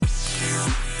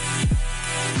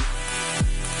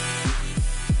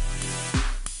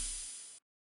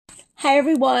Hi,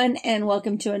 everyone, and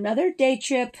welcome to another day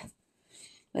trip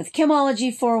with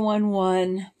Chemology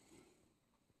 411.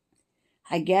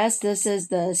 I guess this is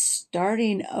the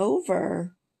starting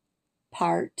over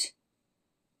part.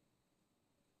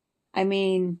 I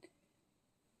mean,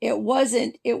 it was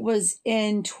in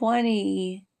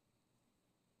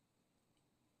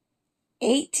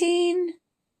 2018,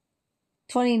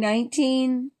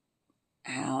 2019.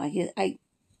 I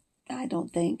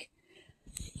don't think.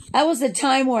 That was the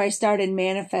time where I started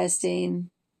manifesting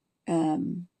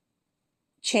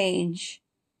change.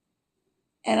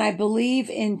 And I believe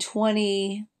in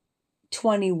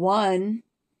 2021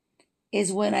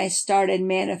 is when I started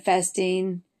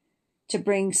manifesting to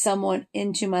bring someone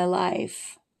into my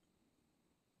life.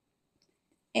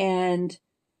 And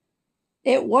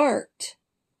it worked.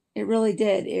 It really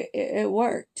did. It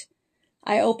worked.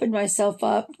 I opened myself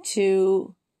up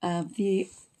to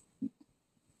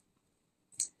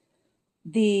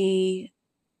the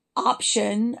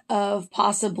option of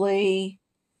possibly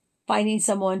finding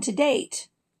someone to date.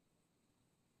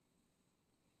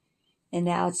 And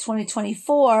now it's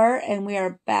 2024 and we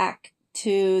are back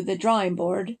to the drawing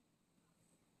board.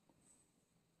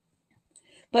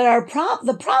 But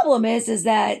the problem is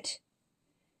that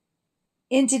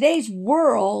in today's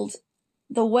world,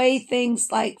 the way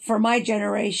things, like for my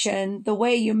generation, the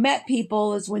way you met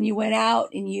people is when you went out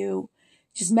and you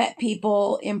just met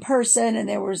people in person, and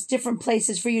there was different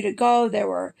places for you to go. There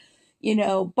were,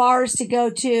 bars to go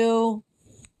to,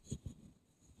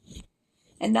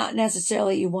 and not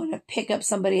necessarily you want to pick up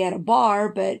somebody at a bar,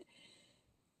 but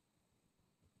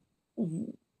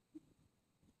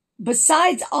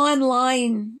besides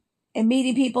online and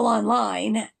meeting people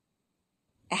online,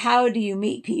 how do you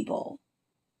meet people?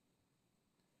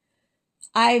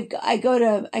 I go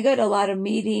to a lot of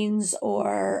meetings,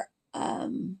 or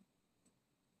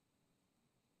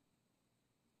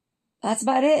that's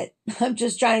about it. I'm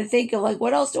just trying to think of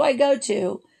what else do I go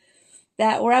to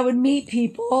where I would meet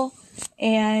people,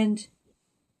 and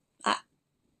I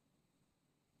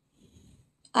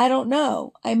don't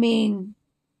know. I mean,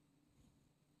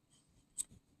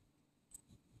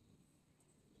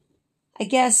 I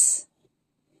guess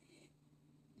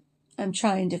I'm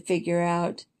trying to figure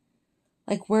out,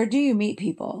 where do you meet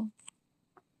people?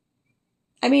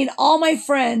 I mean, all my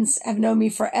friends have known me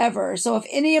forever. So if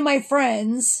any of my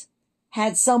friends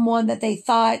had someone that they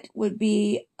thought would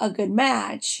be a good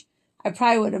match, I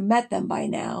probably would have met them by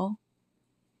now.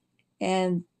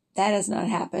 And that has not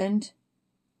happened.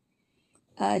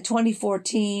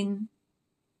 2014,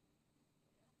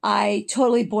 I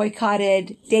totally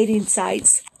boycotted dating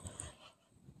sites.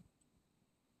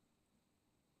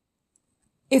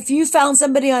 If you found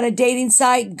somebody on a dating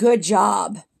site, good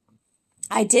job.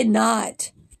 I did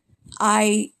not.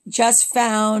 I just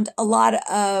found a lot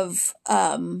of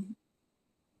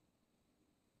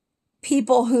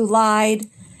people who lied,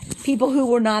 people who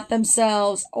were not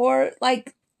themselves, or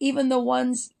even the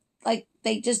ones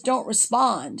they just don't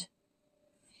respond.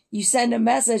 You send a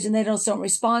message and they don't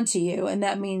respond to you, and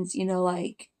that means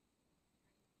I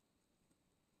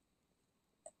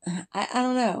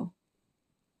don't know.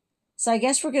 So I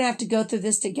guess we're going to have to go through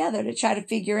this together to try to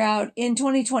figure out in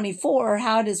 2024,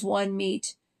 how does one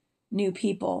meet new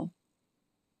people?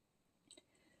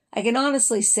 I can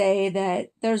honestly say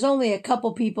that there's only a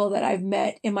couple people that I've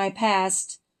met in my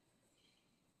past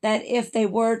that if they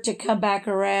were to come back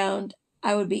around,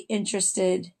 I would be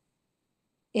interested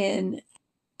in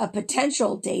a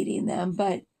potential dating them,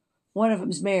 but one of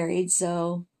them's married,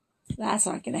 so that's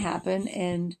not going to happen.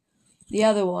 And the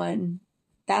other one,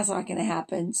 that's not going to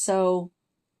happen. So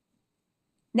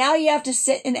now you have to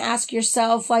sit and ask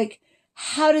yourself,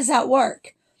 how does that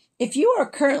work? If you are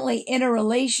currently in a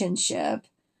relationship,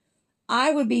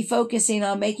 I would be focusing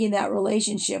on making that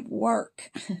relationship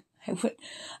work. I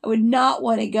would not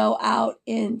want to go out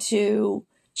into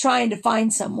trying to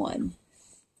find someone.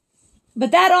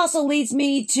 But that also leads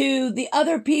me to the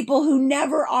other people who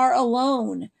never are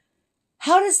alone.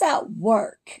 How does that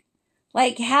work?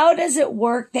 How does it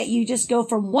work that you just go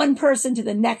from one person to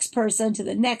the next person, to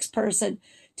the next person,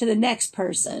 to the next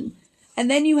person? And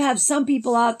then you have some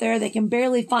people out there that can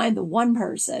barely find the one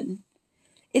person.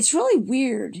 It's really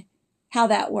weird how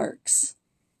that works.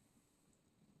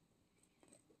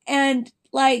 And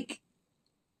I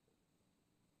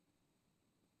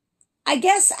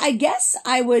guess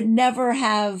I would never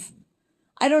have,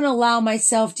 I don't allow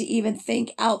myself to even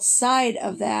think outside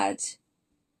of that,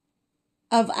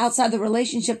 outside the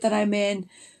relationship that I'm in,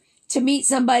 to meet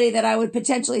somebody that I would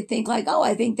potentially think oh,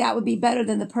 I think that would be better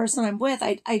than the person I'm with.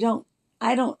 I don't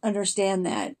understand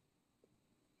that.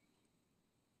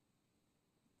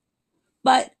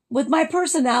 But with my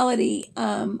personality,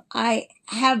 I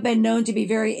have been known to be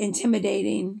very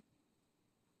intimidating.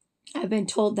 I've been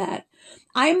told that.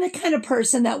 I'm the kind of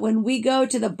person that when we go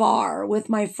to the bar with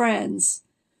my friends,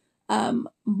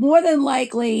 more than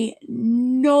likely,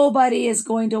 nobody is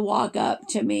going to walk up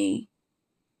to me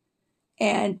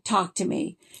and talk to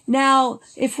me. Now,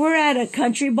 if we're at a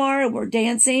country bar and we're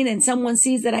dancing and someone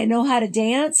sees that I know how to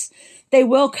dance, they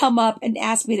will come up and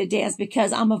ask me to dance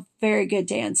because I'm a very good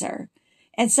dancer.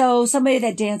 And so somebody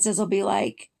that dances will be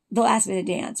like, they'll ask me to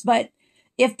dance. But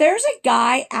if there's a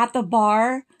guy at the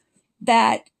bar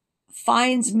that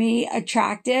finds me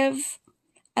attractive,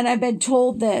 and I've been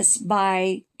told this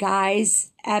by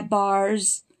guys at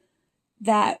bars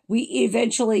that we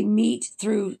eventually meet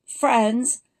through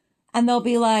friends, and they'll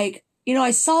be like,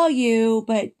 I saw you,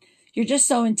 but you're just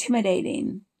so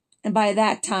intimidating. And by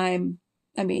that time,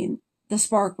 the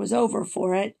spark was over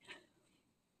for it.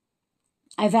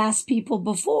 I've asked people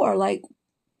before, like,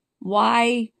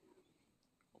 why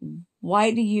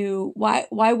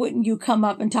wouldn't you come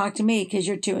up and talk to me? Because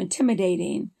you're too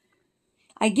intimidating.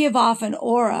 I give off an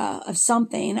aura of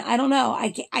something. I don't know.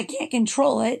 I can't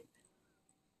control it.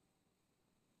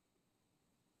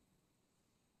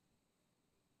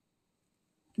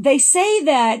 They say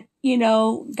that,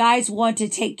 guys want to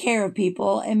take care of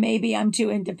people and maybe I'm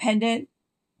too independent.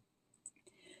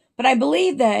 But I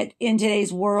believe that in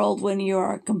today's world, when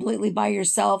you're completely by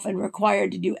yourself and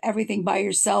required to do everything by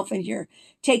yourself and you're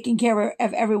taking care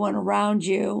of everyone around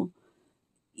you,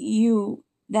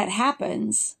 that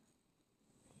happens.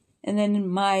 And then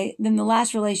in the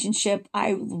last relationship,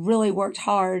 I really worked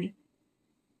hard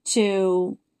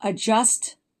to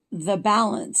adjust the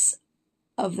balance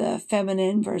of the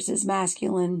feminine versus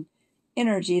masculine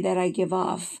energy that I give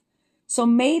off. So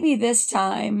maybe this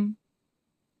time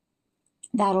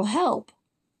that'll help.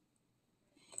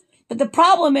 But the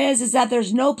problem is that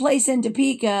there's no place in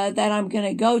Topeka that I'm going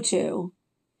to go to.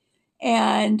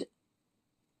 And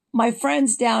my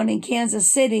friends down in Kansas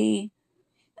City,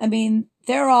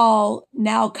 they're all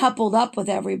now coupled up with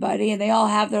everybody and they all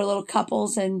have their little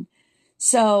couples. And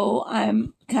so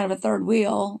I'm kind of a third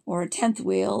wheel or a 10th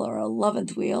wheel or a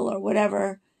 11th wheel or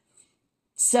whatever.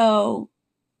 So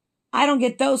I don't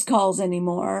get those calls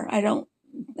anymore.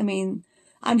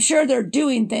 I'm sure they're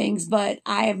doing things, but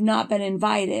I have not been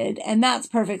invited. And that's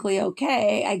perfectly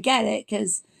okay. I get it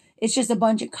because it's just a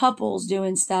bunch of couples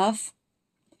doing stuff.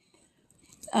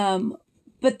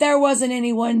 But there wasn't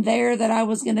anyone there that I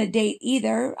was going to date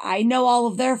either. I know all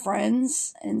of their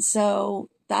friends. And so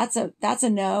that's a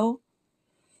no.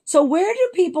 So where do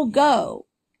people go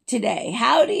today?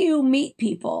 How do you meet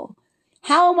people?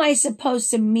 How am I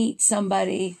supposed to meet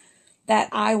somebody that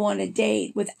I want to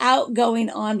date without going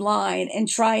online and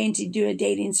trying to do a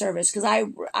dating service? Because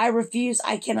I refuse.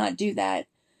 I cannot do that.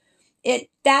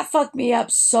 That fucked me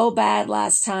up so bad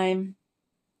last time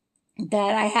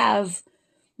that I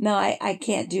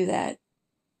can't do that.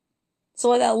 So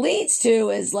what that leads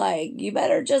to is like, you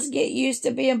better just get used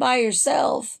to being by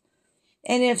yourself.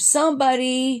 And if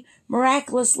somebody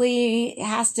miraculously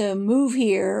has to move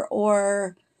here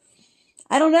or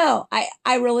I don't know.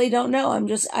 I really don't know.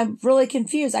 I'm really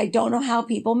confused. I don't know how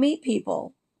people meet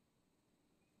people.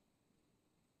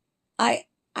 I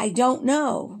don't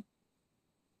know.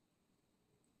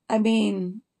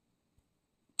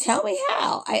 Tell me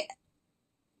how.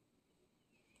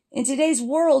 In today's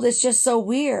world, it's just so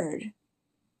weird.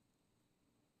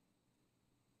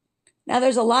 Now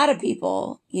there's a lot of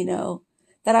people,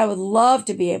 that I would love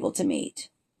to be able to meet.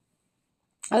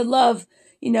 I would love,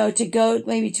 to go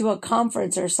maybe to a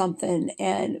conference or something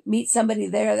and meet somebody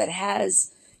there that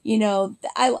has,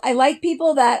 I like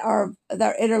people that are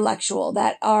intellectual,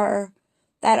 that are,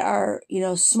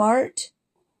 smart.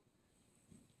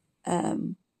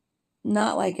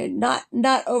 Not like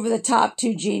not over the top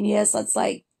too genius. That's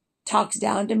like talks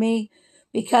down to me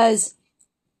because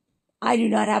I do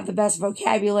not have the best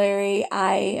vocabulary.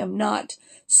 I am not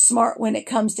smart when it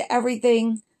comes to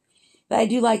everything. But I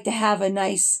do like to have a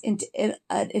nice,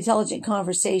 intelligent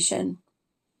conversation.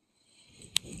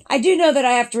 I do know that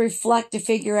I have to reflect to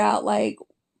figure out, like,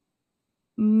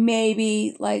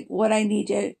 maybe, like, what I need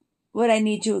to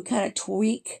kind of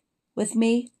tweak with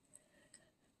me.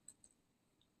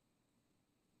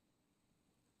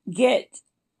 Get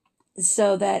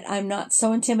so that I'm not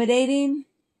so intimidating.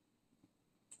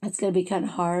 That's going to be kind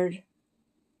of hard.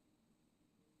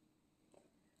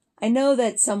 I know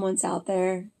that someone's out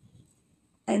there.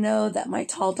 I know that my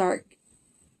tall, dark,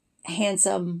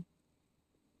 handsome,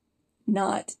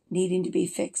 not needing to be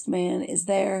fixed man is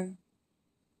there.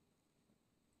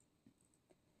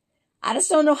 I just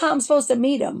don't know how I'm supposed to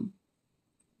meet him.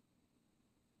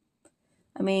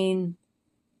 I mean,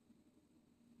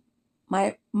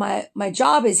 my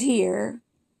job is here.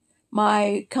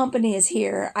 My company is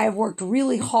here. I've worked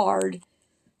really hard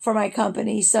for my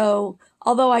company. So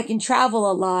although I can travel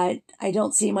a lot, I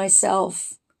don't see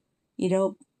myself,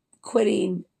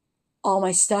 quitting all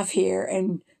my stuff here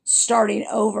and starting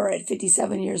over at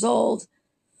 57 years old.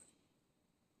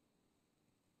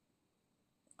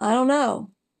 I don't know.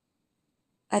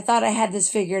 I thought I had this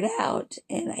figured out,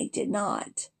 and I did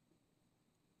not.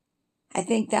 I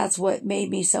think that's what made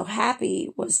me so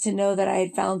happy, was to know that I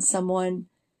had found someone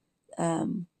that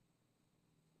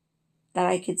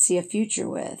I could see a future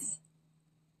with,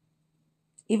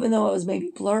 even though it was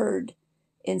maybe blurred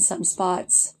in some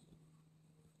spots.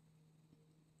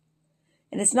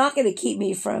 And it's not going to keep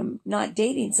me from not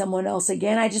dating someone else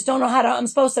again. I just don't know I'm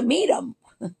supposed to meet them.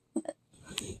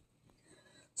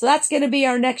 So that's going to be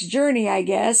our next journey, I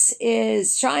guess,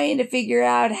 is trying to figure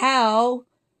out how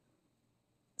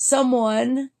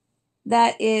someone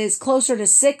that is closer to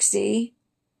 60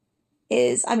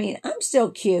 I'm still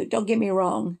cute. Don't get me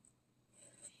wrong.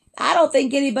 I don't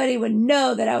think anybody would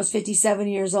know that I was 57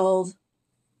 years old.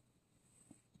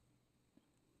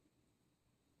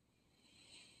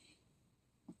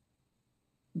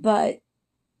 But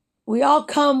we all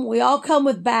come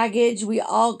with baggage. We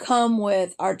all come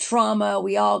with our trauma.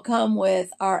 We all come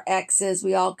with our exes.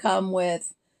 We all come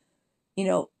with,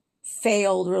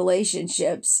 failed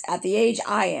relationships at the age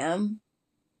I am.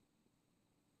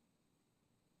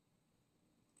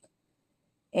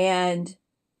 And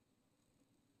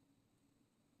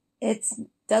it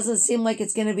doesn't seem like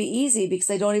it's going to be easy because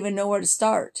I don't even know where to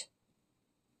start.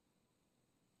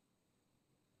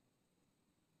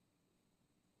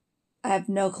 I have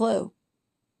no clue.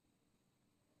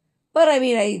 But I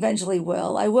eventually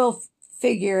will. I will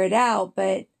figure it out,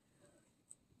 but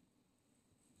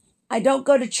I don't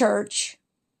go to church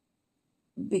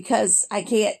because I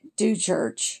can't do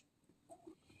church.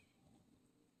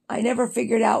 I never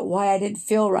figured out why I didn't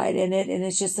feel right in it, and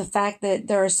it's just the fact that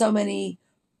there are so many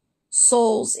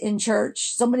souls in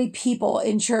church, so many people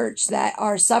in church that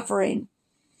are suffering.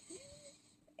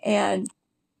 And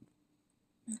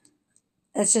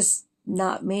that's just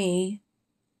not me.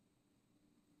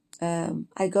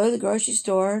 I go to the grocery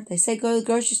store. They say go to the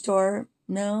grocery store.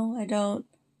 No, I don't.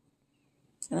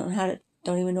 I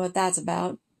don't even know what that's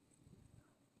about.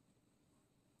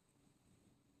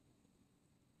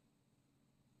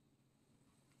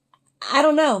 I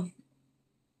don't know.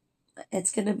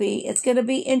 It's gonna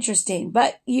be interesting.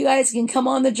 But you guys can come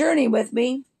on the journey with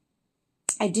me.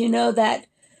 I do know that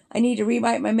I need to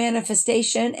rewrite my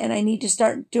manifestation, and I need to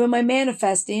start doing my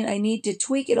manifesting. I need to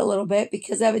tweak it a little bit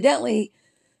because evidently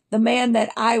the man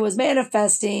that I was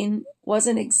manifesting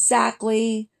wasn't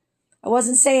exactly, I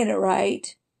wasn't saying it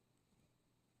right.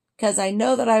 Because I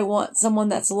know that I want someone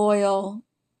that's loyal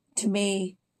to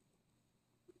me,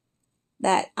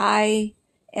 that I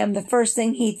am the first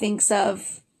thing he thinks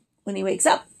of when he wakes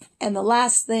up, and the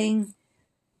last thing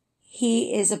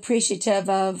he is appreciative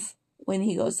of when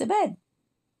he goes to bed.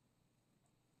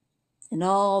 And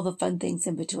all the fun things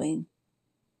in between.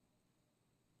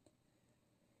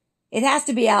 It has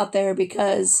to be out there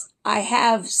because I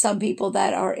have some people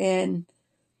that are in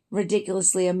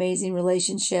ridiculously amazing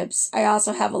relationships. I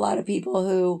also have a lot of people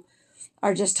who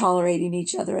are just tolerating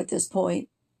each other at this point.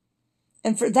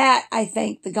 And for that, I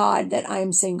thank the God that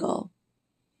I'm single.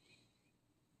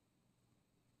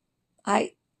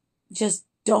 I just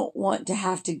don't want to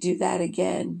have to do that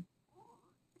again.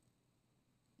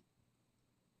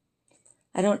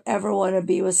 I don't ever want to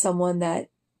be with someone that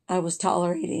I was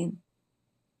tolerating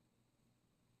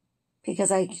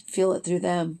because I could feel it through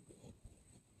them.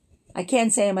 I can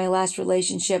say in my last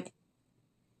relationship,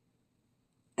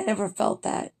 I never felt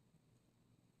that.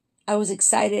 I was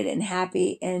excited and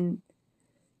happy, and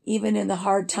even in the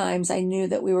hard times, I knew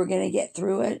that we were going to get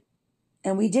through it,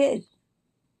 and we did.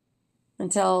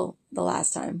 Until the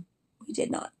last time, we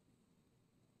did not.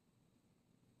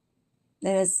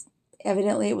 And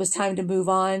evidently it was time to move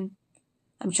on.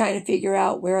 I'm trying to figure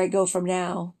out where I go from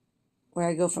now, where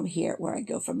I go from here, where I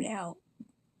go from now.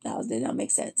 That did not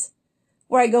make sense.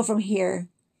 Where I go from here.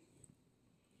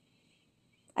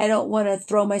 I don't want to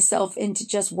throw myself into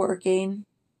just working.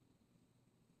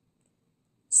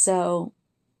 So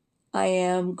I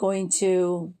am going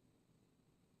to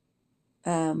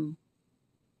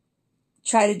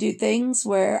try to do things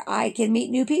where I can meet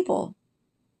new people.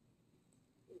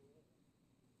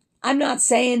 I'm not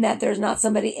saying that there's not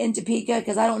somebody in Topeka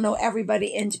because I don't know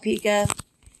everybody in Topeka.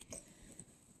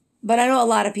 But I know a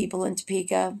lot of people in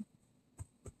Topeka.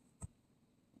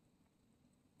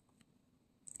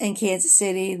 And Kansas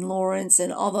City and Lawrence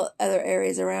and all the other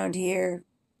areas around here.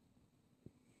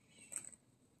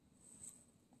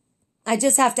 I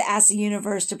just have to ask the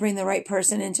universe to bring the right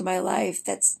person into my life.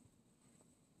 That's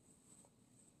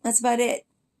about it.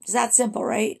 It's that simple,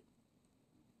 right?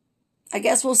 I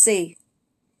guess we'll see.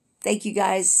 Thank you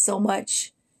guys so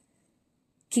much.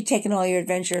 Keep taking all your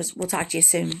adventures. We'll talk to you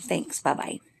soon. Thanks.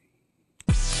 Bye-bye.